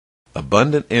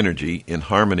Abundant energy in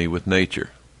harmony with nature.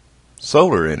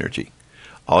 Solar energy.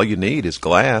 All you need is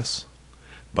glass.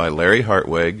 By Larry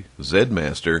Hartweg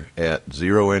ZEDmaster at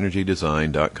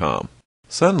zeroenergydesign.com.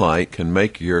 Sunlight can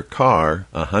make your car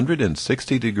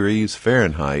 160 degrees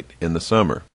Fahrenheit in the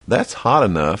summer. That's hot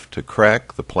enough to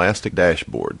crack the plastic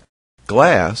dashboard.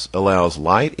 Glass allows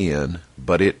light in,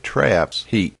 but it traps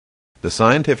heat. The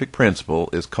scientific principle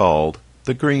is called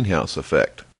the greenhouse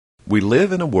effect. We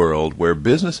live in a world where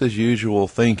business-as-usual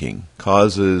thinking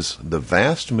causes the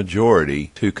vast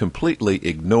majority to completely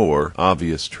ignore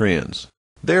obvious trends.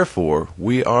 Therefore,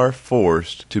 we are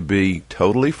forced to be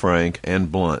totally frank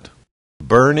and blunt.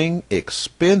 Burning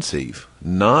expensive,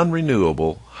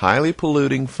 non-renewable, highly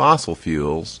polluting fossil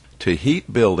fuels to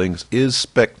heat buildings is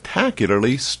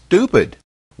spectacularly stupid.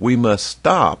 We must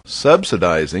stop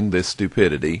subsidizing this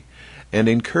stupidity and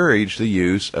encourage the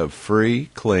use of free,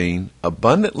 clean,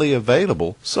 abundantly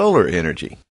available solar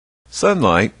energy.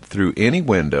 Sunlight through any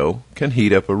window can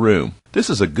heat up a room. This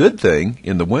is a good thing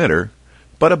in the winter,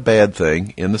 but a bad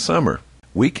thing in the summer.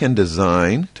 We can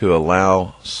design to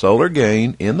allow solar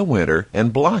gain in the winter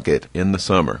and block it in the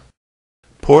summer.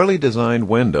 Poorly designed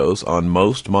windows on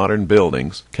most modern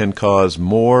buildings can cause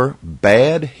more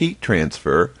bad heat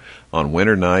transfer on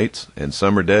winter nights and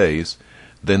summer days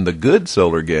than the good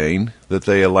solar gain that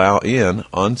they allow in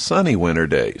on sunny winter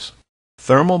days.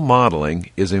 Thermal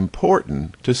modeling is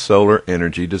important to solar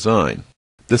energy design.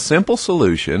 The simple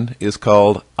solution is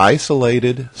called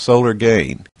isolated solar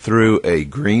gain through a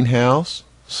greenhouse,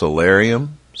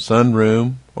 solarium,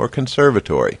 sunroom, or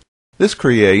conservatory. This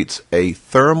creates a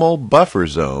thermal buffer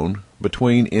zone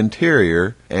between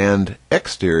interior and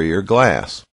exterior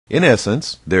glass. In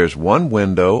essence, there's one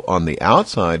window on the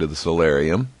outside of the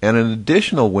solarium and an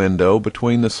additional window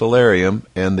between the solarium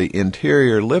and the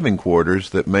interior living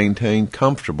quarters that maintain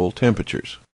comfortable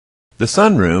temperatures. The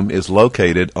sunroom is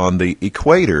located on the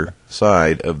equator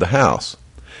side of the house.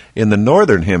 In the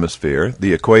northern hemisphere,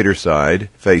 the equator side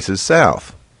faces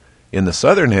south. In the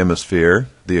southern hemisphere,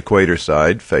 the equator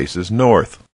side faces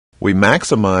north. We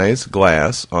maximize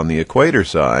glass on the equator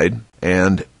side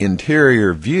and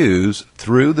interior views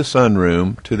through the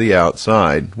sunroom to the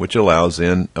outside, which allows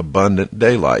in abundant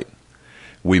daylight.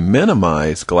 We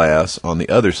minimize glass on the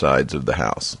other sides of the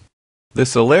house. The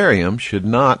solarium should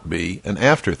not be an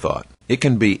afterthought. It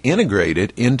can be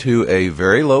integrated into a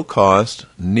very low-cost,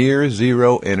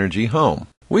 near-zero energy home.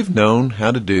 We've known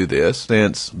how to do this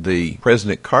since the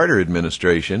President Carter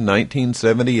administration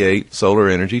 1978 solar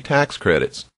energy tax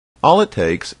credits. All it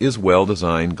takes is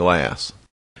well-designed glass.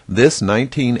 This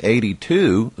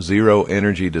 1982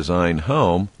 zero-energy design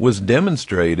home was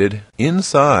demonstrated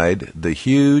inside the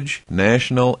huge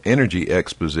National Energy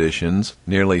Expositions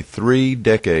nearly 3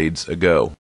 decades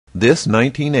ago. This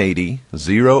 1980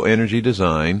 zero-energy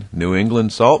design New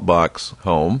England salt box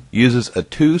home uses a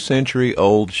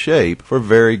 2-century-old shape for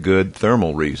very good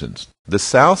thermal reasons. The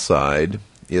south side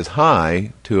is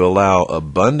high to allow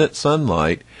abundant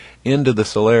sunlight into the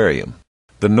solarium.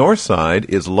 The north side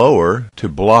is lower to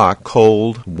block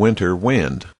cold winter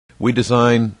wind. We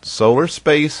design solar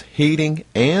space heating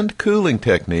and cooling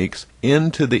techniques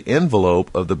into the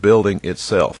envelope of the building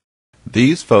itself.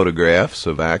 These photographs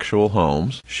of actual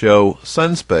homes show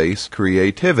sunspace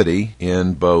creativity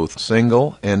in both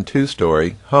single and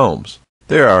 2-story homes.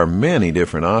 There are many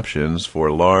different options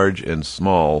for large and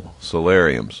small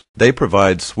solariums. They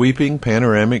provide sweeping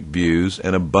panoramic views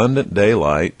and abundant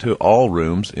daylight to all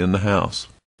rooms in the house.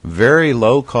 Very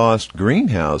low-cost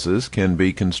greenhouses can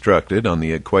be constructed on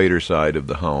the equator side of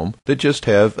the home that just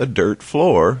have a dirt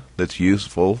floor that's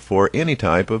useful for any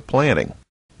type of planting.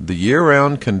 The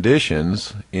year-round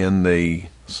conditions in the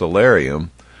solarium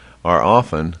are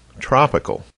often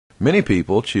tropical. Many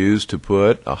people choose to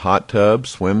put a hot tub,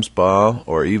 swim spa,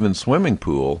 or even swimming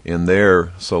pool in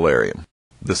their solarium.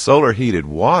 The solar heated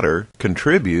water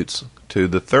contributes to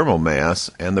the thermal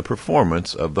mass and the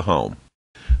performance of the home.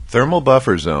 Thermal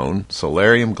buffer zone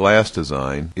solarium glass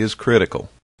design is critical.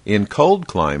 In cold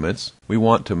climates, we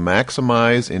want to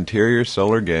maximize interior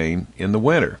solar gain in the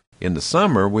winter. In the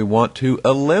summer, we want to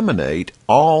eliminate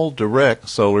all direct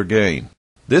solar gain.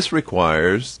 This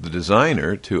requires the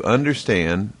designer to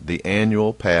understand the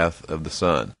annual path of the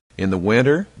sun. In the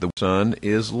winter, the sun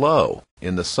is low.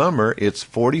 In the summer, it's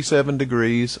 47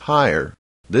 degrees higher.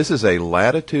 This is a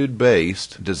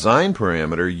latitude-based design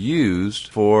parameter used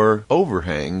for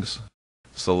overhangs.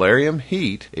 Solarium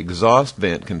heat exhaust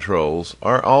vent controls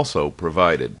are also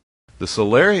provided. The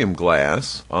solarium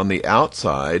glass on the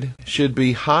outside should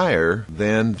be higher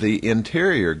than the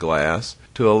interior glass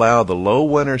to allow the low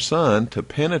winter sun to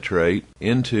penetrate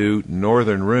into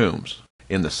northern rooms.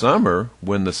 In the summer,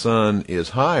 when the sun is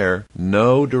higher,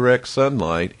 no direct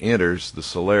sunlight enters the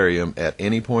solarium at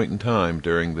any point in time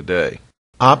during the day.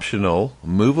 Optional,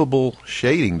 movable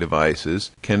shading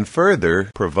devices can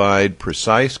further provide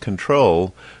precise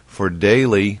control for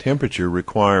daily temperature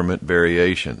requirement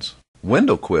variations.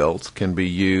 Window quilts can be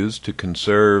used to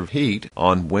conserve heat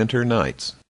on winter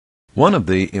nights. One of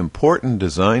the important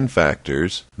design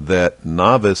factors that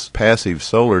novice passive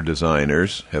solar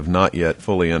designers have not yet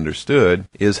fully understood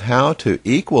is how to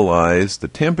equalize the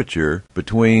temperature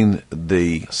between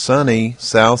the sunny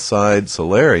south side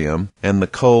solarium and the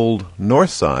cold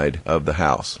north side of the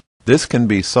house. This can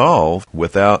be solved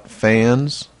without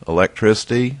fans,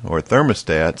 electricity, or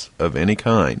thermostats of any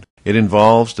kind. It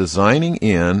involves designing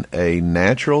in a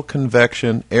natural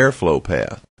convection airflow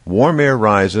path. Warm air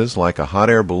rises like a hot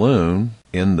air balloon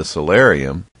in the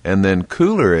solarium, and then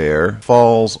cooler air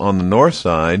falls on the north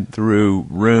side through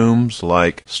rooms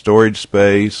like storage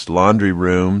space, laundry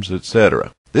rooms,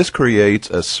 etc. This creates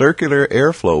a circular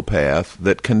airflow path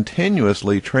that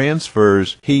continuously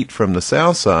transfers heat from the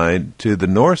south side to the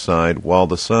north side while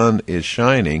the sun is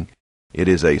shining. It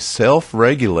is a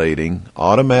self-regulating,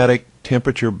 automatic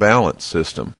temperature balance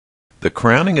system. The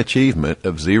crowning achievement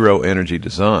of zero-energy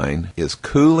design is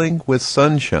cooling with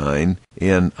sunshine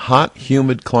in hot,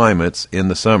 humid climates in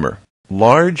the summer.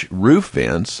 Large roof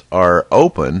vents are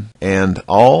open and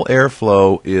all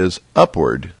airflow is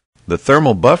upward. The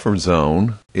thermal buffer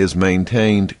zone is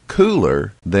maintained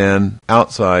cooler than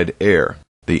outside air.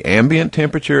 The ambient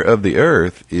temperature of the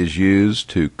earth is used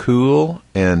to cool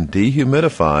and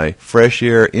dehumidify fresh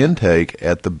air intake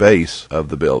at the base of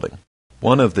the building.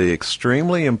 One of the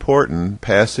extremely important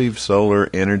passive solar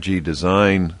energy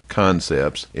design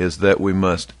concepts is that we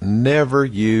must never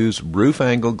use roof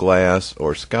angle glass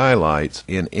or skylights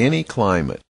in any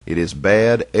climate. It is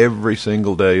bad every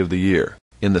single day of the year.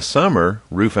 In the summer,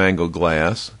 roof angle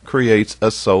glass creates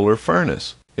a solar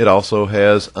furnace. It also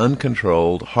has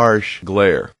uncontrolled, harsh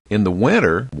glare. In the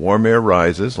winter, warm air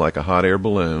rises like a hot air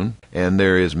balloon, and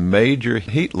there is major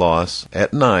heat loss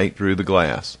at night through the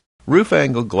glass. Roof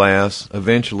angle glass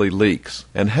eventually leaks,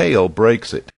 and hail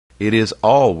breaks it. It is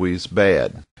always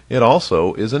bad. It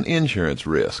also is an insurance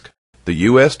risk. The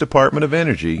U.S. Department of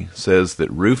Energy says that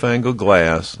roof angle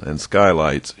glass and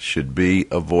skylights should be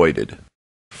avoided.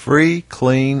 Free,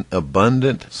 clean,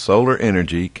 abundant solar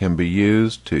energy can be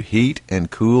used to heat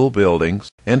and cool buildings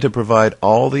and to provide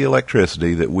all the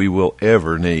electricity that we will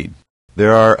ever need.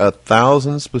 There are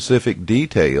 1,000 specific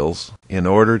details in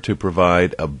order to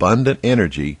provide abundant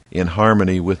energy in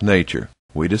harmony with nature.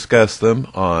 We discuss them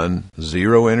on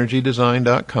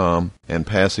zeroenergydesign.com and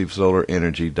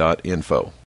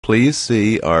passivesolarenergy.info. Please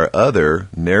see our other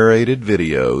narrated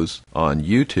videos on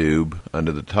YouTube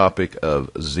under the topic of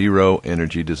Zero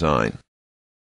Energy Design.